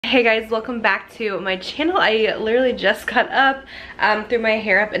Hey guys, welcome back to my channel. I literally just cut up, threw my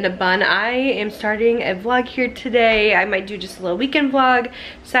hair up in a bun. I am starting a vlog here today. I might do just a little weekend vlog,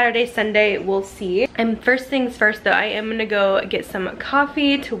 Saturday, Sunday, we'll see. And first things first though, I am gonna go get some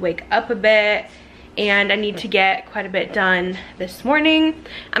coffee to wake up a bit. And I need to get quite a bit done this morning.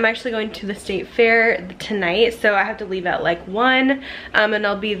 I'm actually going to the state fair tonight, so I have to leave at like 1, and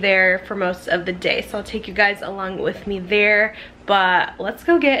I'll be there for most of the day. So I'll take you guys along with me there, but let's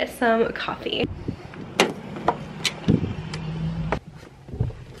go get some coffee.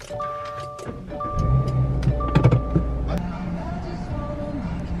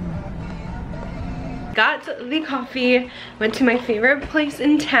 Got the coffee, went to my favorite place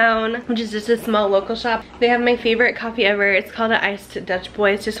in town, which is just a small local shop. They have my favorite coffee ever. It's called an iced Dutch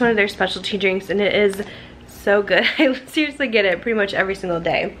boy. It's just one of their specialty drinks and it is so good. I seriously get it pretty much every single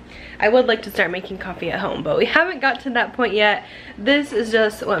day. I would like to start making coffee at home, but we haven't got to that point yet. This is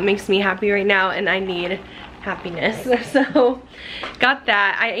just what makes me happy right now and I need happiness. So got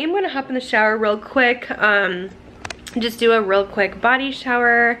that. I am gonna hop in the shower real quick. Just do a real quick body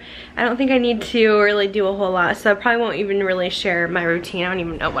shower. I don't think I need to really do a whole lot, so I probably won't even really share my routine. I don't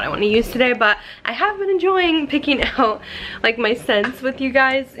even know what I want to use today, but I have been enjoying picking out like my scents with you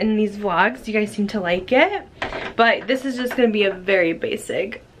guys in these vlogs. You guys seem to like it, but this is just gonna be a very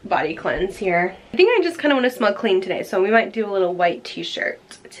basic body cleanse here. I think I just kind of want to smell clean today, so we might do a little white t-shirt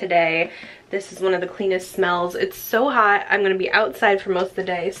today. This is one of the cleanest smells. It's so hot. I'm gonna be outside for most of the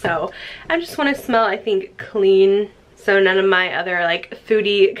day, so I just want to smell, I think, clean, so none of my other like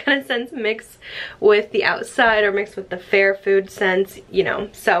foodie kind of scents mix with the outside or mix with the fair food scents, you know.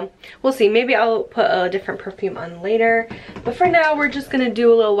 So we'll see. Maybe I'll put a different perfume on later, but for now we're just gonna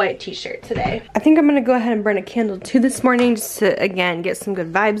do a little white t-shirt today. I think I'm gonna go ahead and burn a candle too this morning, just to again get some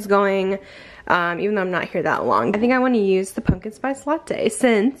good vibes going. Even though I'm not here that long. I think I want to use the pumpkin spice latte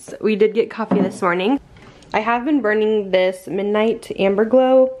since we did get coffee this morning. I have been burning this Midnight Amber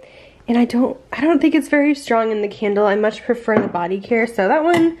Glow, and I don't think it's very strong in the candle. I much prefer the body care, so that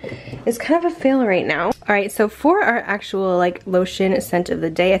one is kind of a fail right now. All right, so for our actual like lotion scent of the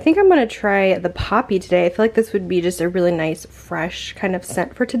day, I think I'm gonna try the Poppy today. I feel like this would be just a really nice fresh kind of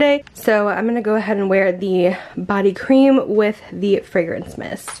scent for today. So I'm gonna go ahead and wear the body cream with the fragrance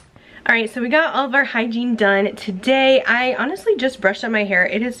mist. Alright, so we got all of our hygiene done today. I honestly just brushed up my hair.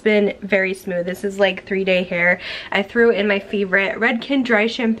 It has been very smooth. This is like 3-day hair. I threw in my favorite Redken dry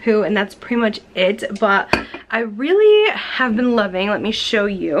shampoo and that's pretty much it. But I really have been loving, let me show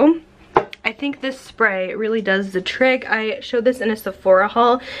you. I think this spray really does the trick. I showed this in a Sephora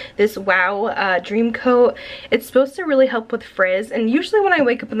haul, this Wow Dream Coat. It's supposed to really help with frizz, and usually when I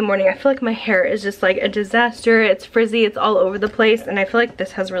wake up in the morning I feel like my hair is just like a disaster. It's frizzy, it's all over the place, and I feel like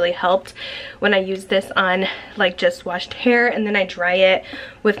this has really helped when I use this on like just washed hair and then I dry it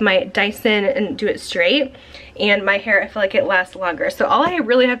with my Dyson and do it straight. And my hair, I feel like it lasts longer. So all I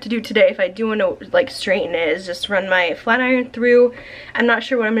really have to do today, if I do want to like straighten it, is just run my flat iron through. I'm not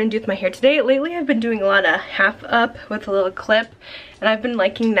sure what I'm going to do with my hair today. Lately I've been doing a lot of half up with a little clip, and I've been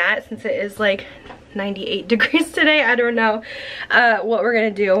liking that since it is like 98 degrees today. I don't know what we're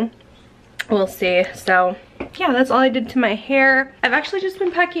going to do. We'll see. So yeah, that's all I did to my hair. I've actually just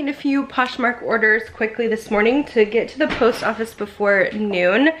been packing a few Poshmark orders quickly this morning to get to the post office before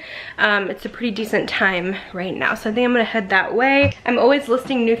noon. It's a pretty decent time right now, so I think I'm gonna head that way. I'm always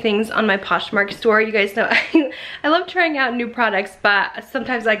listing new things on my Poshmark store. You guys know I love trying out new products, but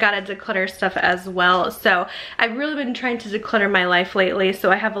sometimes I gotta declutter stuff as well. So I've really been trying to declutter my life lately,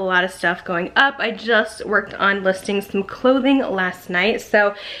 so I have a lot of stuff going up. I just worked on listing some clothing last night, so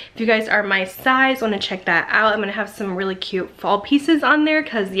if you guys are my size, want to check that out. I'm gonna have some really cute fall pieces on there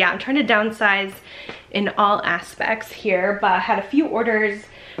because yeah, I'm trying to downsize in all aspects here, but I had a few orders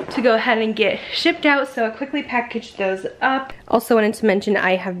to go ahead and get shipped out, so I quickly packaged those up. Also wanted to mention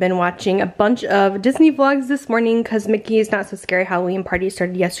I have been watching a bunch of Disney vlogs this morning because Mickey's Not So Scary Halloween Party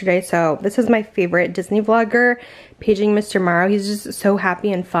started yesterday, so this is my favorite Disney vlogger, Paging Mr. Morrow. He's just so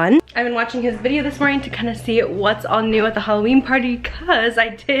happy and fun. I've been watching his video this morning to kind of see what's all new at the Halloween party because I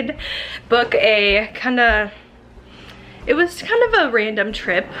did book a it was kind of a random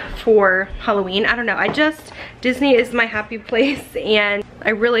trip for Halloween. I don't know, Disney is my happy place and I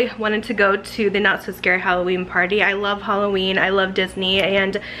really wanted to go to the Not So Scary Halloween Party. I love Halloween, I love Disney,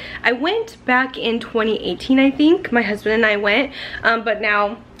 and I went back in 2018, I think. My husband and I went, but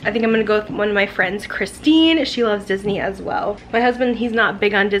now I think I'm gonna go with one of my friends, Christine. She loves Disney as well. My husband, he's not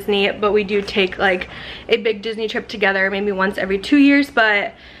big on Disney, but we do take like a big Disney trip together maybe once every 2 years,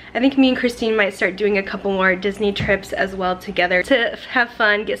 but I think me and Christine might start doing a couple more Disney trips as well together to have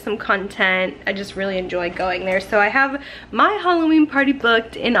fun, get some content. I just really enjoy going there. So I have my Halloween party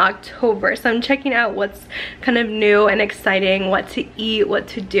booked in October. So I'm checking out what's kind of new and exciting, what to eat, what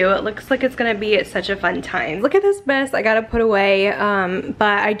to do. It looks like it's gonna be such a fun time. Look at this mess I gotta put away,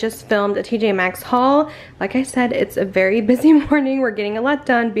 but I just filmed a TJ Maxx haul. Like I said, it's a very busy morning. We're getting a lot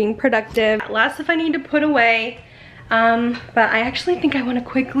done, being productive. Lots of I need to put away. But I actually think I want to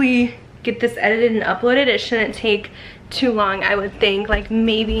quickly get this edited and uploaded. It shouldn't take too long, I would think, like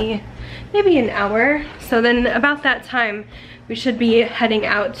maybe an hour. So then about that time, we should be heading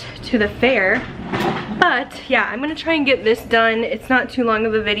out to the fair. But yeah, I'm gonna try and get this done. It's not too long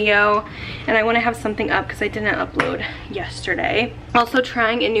of a video, and I want to have something up because I didn't upload yesterday. Also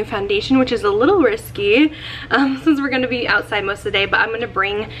trying a new foundation, which is a little risky since we're gonna be outside most of the day, but I'm gonna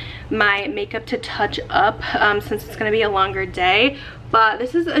bring my makeup to touch up since it's gonna be a longer day. But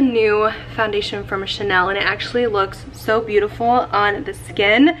this is a new foundation from Chanel, and it actually looks so beautiful on the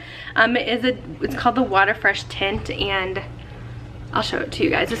skin. It's called the Water Fresh Tint, and I'll show it to you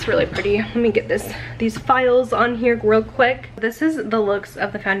guys. It's really pretty. Let me get these files on here real quick. This is the looks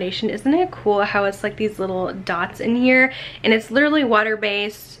of the foundation. Isn't it cool how it's like these little dots in here? And it's literally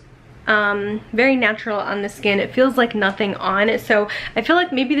water-based. Very natural on the skin. It feels like nothing on it, so I feel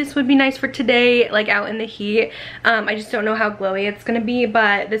like maybe this would be nice for today, like out in the heat. I just don't know how glowy it's gonna be,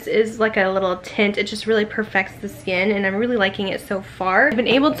 but this is like a little tint. It just really perfects the skin, and I'm really liking it so far. I've been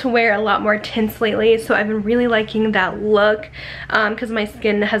able to wear a lot more tints lately, so I've been really liking that look because my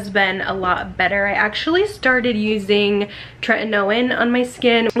skin has been a lot better. I actually started using tretinoin on my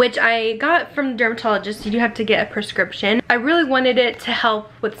skin, which I got from the dermatologist. You do have to get a prescription. I really wanted it to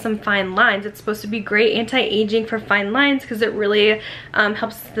help with some fine lines. It's supposed to be great anti-aging for fine lines because it really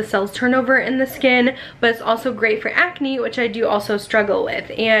helps the cells turnover in the skin, but it's also great for acne, which I do also struggle with.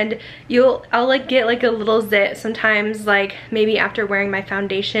 And I'll like get like a little zit sometimes, like maybe after wearing my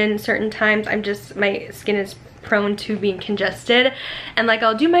foundation. Certain times my skin is prone to being congested, and like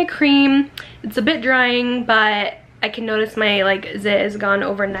I'll do my cream, it's a bit drying, but I can notice my like zit is gone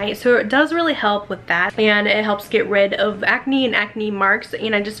overnight, so it does really help with that, and it helps get rid of acne and acne marks,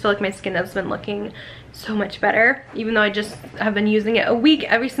 and I just feel like my skin has been looking so much better, even though I just have been using it a week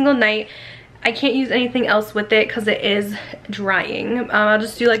every single night. I can't use anything else with it because it is drying. I'll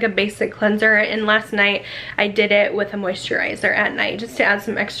just do like a basic cleanser, and last night I did it with a moisturizer at night just to add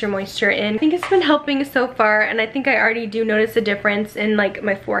some extra moisture in. I think it's been helping so far, and I think I already do notice a difference in like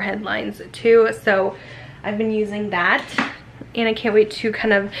my forehead lines too, so I've been using that, and I can't wait to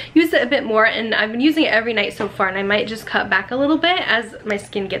kind of use it a bit more. And I've been using it every night so far, and I might just cut back a little bit as my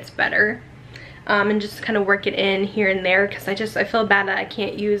skin gets better, and just kind of work it in here and there, because I feel bad that I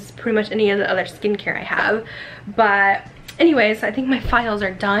can't use pretty much any of the other skincare I have. But anyways, I think my files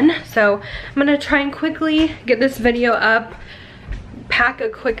are done, so I'm gonna try and quickly get this video up, pack a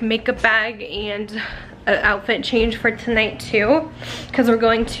quick makeup bag, and an outfit change for tonight too, because we're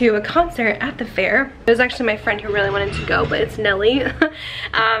going to a concert at the fair. It was actually my friend who really wanted to go, but it's Nelly.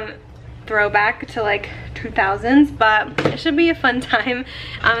 Throwback to like 2000s, but it should be a fun time.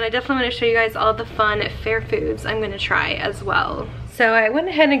 And I definitely want to show you guys all the fun fair foods I'm going to try as well. So I went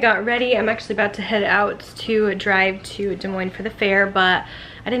ahead and got ready. I'm actually about to head out to drive to Des Moines for the fair, but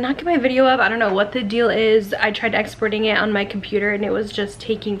I did not get my video up. I don't know what the deal is. I tried exporting it on my computer and it was just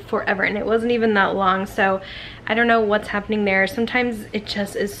taking forever, and it wasn't even that long, so I don't know what's happening there. Sometimes it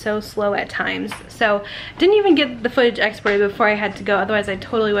just is so slow at times. So didn't even get the footage exported before I had to go, otherwise I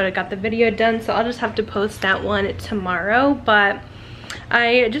totally would have got the video done, so I'll just have to post that one tomorrow. But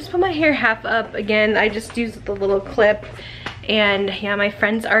I just put my hair half up again. I just used the little clip, and yeah, my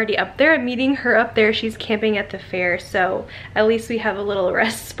friend's already up there. I'm meeting her up there. She's camping at the fair, so at least we have a little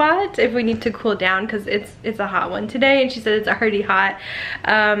rest spot if we need to cool down, because it's a hot one today, and she said it's already hot.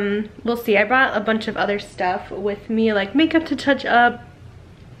 We'll see. I brought a bunch of other stuff with me, like makeup to touch up.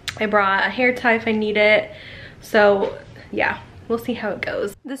 I brought a hair tie if I need it, so yeah, we'll see how it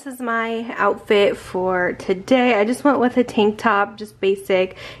goes. This is my outfit for today. I just went with a tank top, just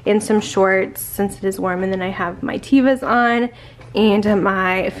basic, and some shorts since it is warm, and then I have my Tevas on and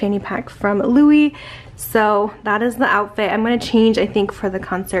my fanny pack from Louis. So that is the outfit. I'm gonna change, I think, for the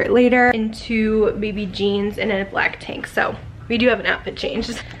concert later into baby jeans and a black tank. So we do have an outfit change.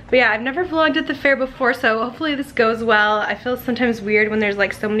 But yeah, I've never vlogged at the fair before, so hopefully this goes well. I feel sometimes weird when there's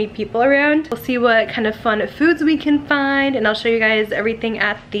like so many people around. We'll see what kind of fun foods we can find, and I'll show you guys everything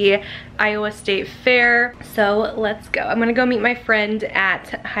at the Iowa State Fair. So let's go. I'm gonna go meet my friend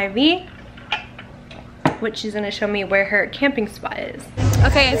at Hy-Vee. which she's gonna show me where her camping spot is.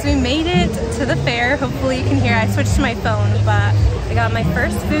 Okay, so we made it to the fair. Hopefully you can hear. I switched to my phone, but I got my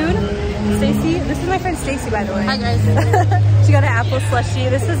first food. Stacy, this is my friend Stacy, by the way. Hi guys. She got an apple slushie.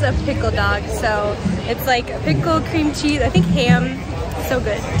 This is a pickle dog, so it's like pickle, cream cheese, I think ham. So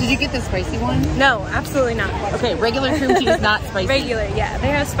good. Did you get the spicy one? No, absolutely not. Okay, regular cream cheese, not spicy. Regular, yeah. They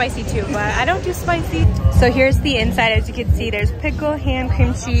have spicy too, but I don't do spicy. So here's the inside. As you can see, there's pickle, ham,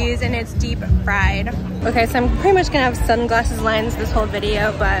 cream cheese, and it's deep fried. Okay, so I'm pretty much gonna have sunglasses lens this whole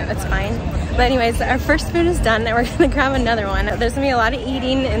video, but it's fine. But anyways, our first food is done and we're gonna grab another one. There's gonna be a lot of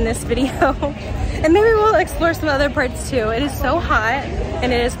eating in this video. And maybe we'll explore some other parts too. It is so hot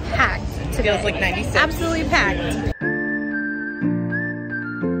and it is packed today. Feels like 96. Absolutely packed.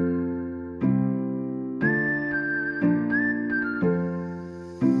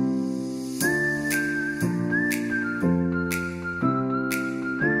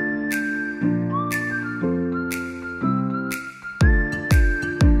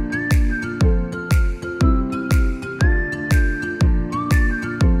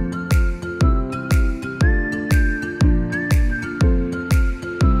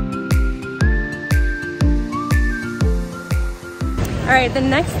 Alright, the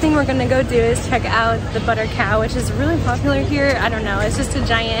next thing we're gonna go do is check out the butter cow, which is really popular here. I don't know, it's just a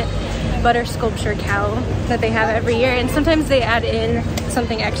giant butter sculpture cow that they have every year, and sometimes they add in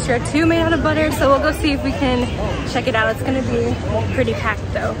something extra too made out of butter, so we'll go see if we can check it out. It's gonna be pretty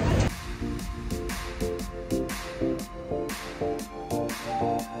packed though.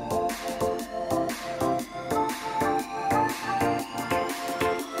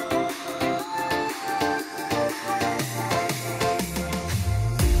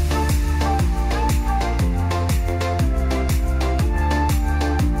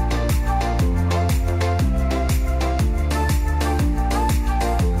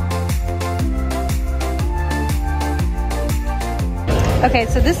 Okay,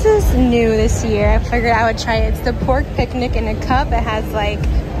 so this is new this year. I figured I would try it. It's the pork picnic in a cup. It has like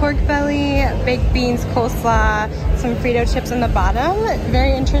pork belly, baked beans, coleslaw, some Frito chips on the bottom.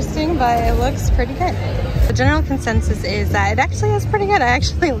 Very interesting, but it looks pretty good. The general consensus is that it actually is pretty good. I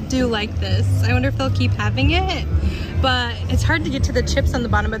actually do like this. I wonder if they'll keep having it, but it's hard to get to the chips on the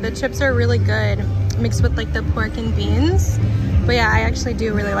bottom, but the chips are really good mixed with like the pork and beans. But yeah, I actually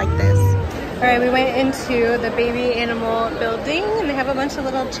do really like this. All right, we went into the baby animal building and they have a bunch of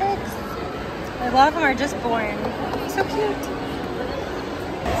little chicks. A lot of them are just born. So cute.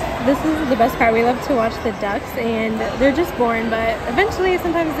 This is the best part. We love to watch the ducks and they're just born, but eventually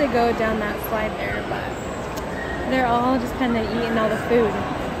sometimes they go down that slide there, but they're all just kind of eating all the food.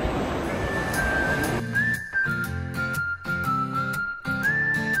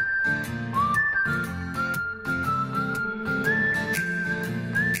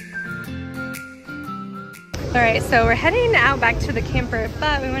 Alright, so we're heading out back to the camper,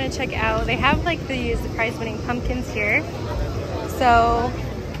 but we want to check out, they have like these prize winning pumpkins here. So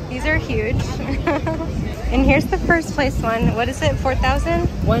these are huge. And here's the first place one. What is it? 4,000?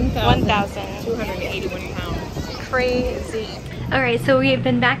 1,281 pounds. Crazy. Alright, so we've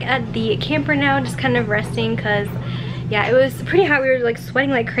been back at the camper now, just kind of resting because yeah, it was pretty hot. We were like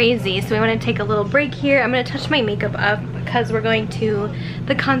sweating like crazy, so we want to take a little break here. I'm going to touch my makeup up because we're going to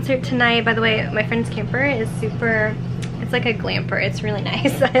the concert tonight. By the way, my friend's camper is super, it's like a glamper. It's really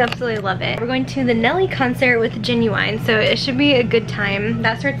nice. I absolutely love it. We're going to the Nelly concert with Genuine, so it should be a good time.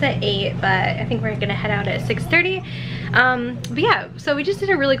 That starts at 8, but I think we're going to head out at 6:30. But yeah, so we just did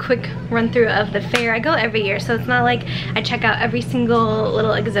a really quick run through of the fair. I go every year, so it's not like I check out every single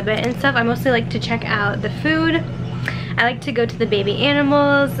little exhibit and stuff. I mostly like to check out the food. I like to go to the baby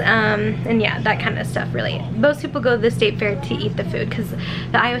animals, and yeah, that kind of stuff really. Most people go to the state fair to eat the food because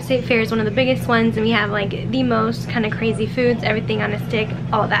the Iowa State Fair is one of the biggest ones and we have like the most kind of crazy foods, everything on a stick,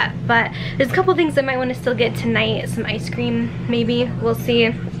 all that. But there's a couple things I might want to still get tonight, some ice cream maybe, we'll see.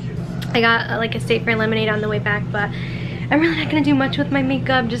 I got like a state fair lemonade on the way back, but I'm really not going to do much with my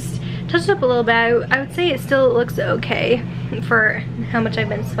makeup, just touch it up a little bit. I would say it still looks okay for how much I've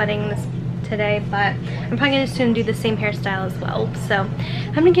been sweating this today, but I'm probably gonna soon do the same hairstyle as well. So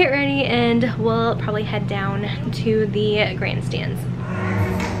I'm gonna get ready and we'll probably head down to the grandstands.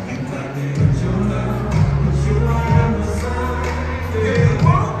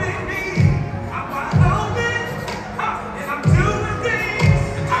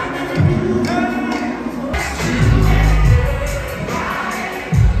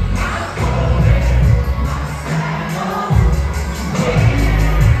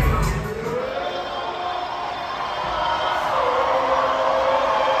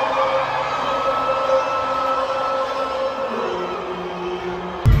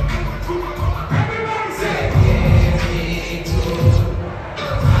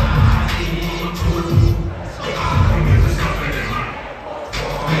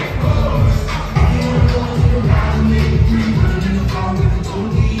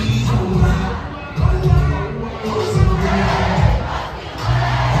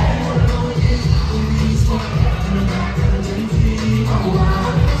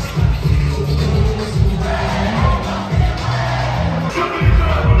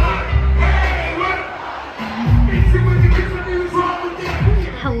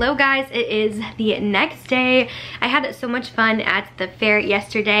 Hello guys, it is the next day. I had so much fun at the fair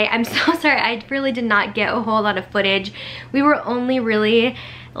yesterday. I'm so sorry, I really did not get a whole lot of footage. We were only really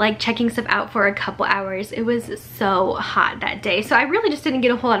like checking stuff out for a couple hours. It was so hot that day, so I really just didn't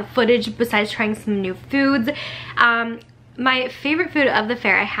get a whole lot of footage besides trying some new foods. My favorite food of the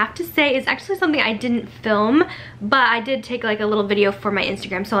fair, I have to say, is actually something I didn't film, but I did take like a little video for my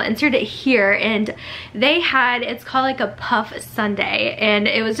Instagram, so I'll insert it here. And they had, it's called like a puff sundae, and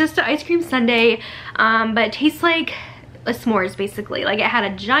it was just an ice cream sundae, but it tastes like a s'mores basically. Like it had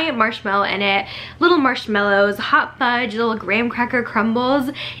a giant marshmallow in it, little marshmallows, hot fudge, little graham cracker crumbles,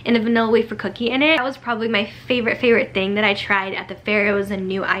 and a vanilla wafer cookie in it. That was probably my favorite thing that I tried at the fair. It was a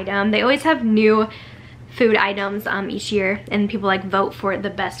new item. They always have new food items each year, and people like vote for the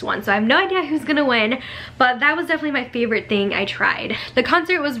best one, so I have no idea who's gonna win, but that was definitely my favorite thing I tried. The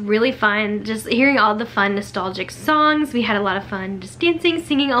concert was really fun, just hearing all the fun nostalgic songs. We had a lot of fun just dancing,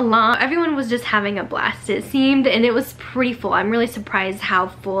 singing along. Everyone was just having a blast, it seemed, and it was pretty full. I'm really surprised how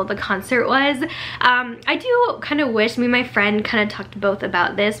full the concert was. I do kind of wish, me and my friend kind of talked both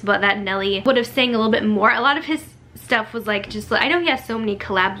about this, but that Nelly would have sang a little bit more. A lot of his stuff was like just, I know he has so many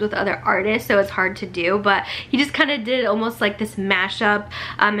collabs with other artists, so it's hard to do, but he just kind of did almost like this mashup,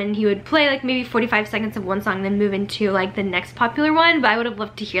 and he would play like maybe 45 seconds of one song, then move into like the next popular one. But I would have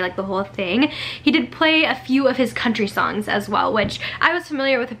loved to hear like the whole thing. He did play a few of his country songs as well, which I was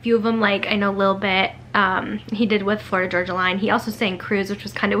familiar with a few of them, like I know a little bit. He did with Florida Georgia Line. He also sang Cruise, which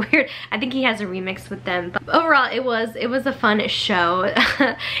was kind of weird. I think he has a remix with them, but overall it was a fun show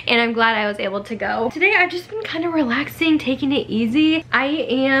and I'm glad I was able to go. Today I've just been kind of relaxing, taking it easy. I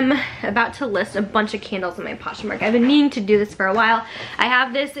am about to list a bunch of candles in my Poshmark. I've been meaning to do this for a while. I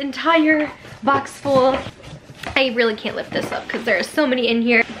have this entire box full. I really can't lift this up because there are so many in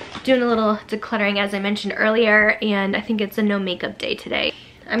here. Doing a little decluttering as I mentioned earlier, and I think it's a no makeup day today.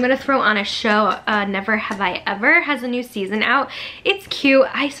 I'm gonna throw on a show, Never Have I Ever has a new season out. It's cute.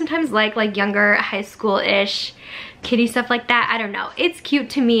 I sometimes like younger high school-ish kiddie stuff like that. I don't know. It's cute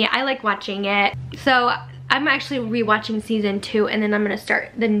to me. I like watching it. So I'm actually rewatching season 2, and then I'm gonna start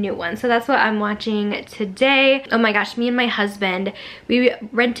the new one. So that's what I'm watching today. Oh my gosh, me and my husband, we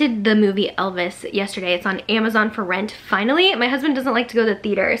rented the movie Elvis yesterday. It's on Amazon for rent, finally. My husband doesn't like to go to the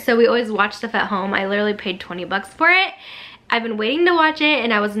theater, so we always watch stuff at home. I literally paid 20 bucks for it. I've been waiting to watch it,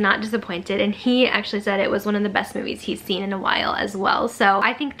 and I was not disappointed, and he actually said it was one of the best movies he's seen in a while as well. So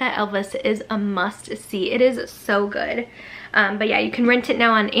I think that Elvis is a must-see. It is so good. But yeah, you can rent it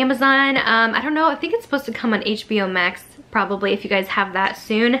now on Amazon. I don't know, I think it's supposed to come on HBO Max probably, if you guys have that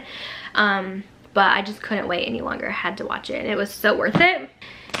soon. But I just couldn't wait any longer. I had to watch it, and it was so worth it.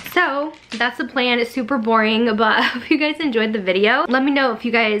 So that's the plan. It's super boring, but I hope you guys enjoyed the video. Let me know if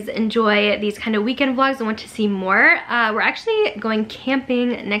you guys enjoy these kind of weekend vlogs and want to see more. We're actually going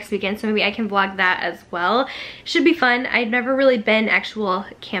camping next weekend, so maybe I can vlog that as well. Should be fun. I've never really been actual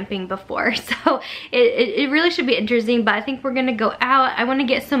camping before, so it really should be interesting, but I think we're gonna go out. I want to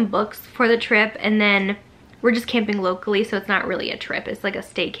get some books for the trip, and then we're just camping locally, so it's not really a trip. It's like a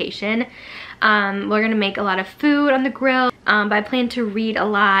staycation. We're gonna make a lot of food on the grill, but I plan to read a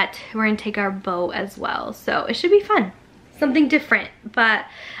lot. We're gonna take our boat as well, so it should be fun. Something different, but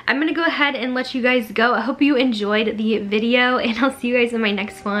I'm gonna go ahead and let you guys go. I hope you enjoyed the video, and I'll see you guys in my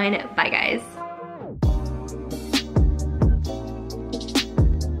next one. Bye guys.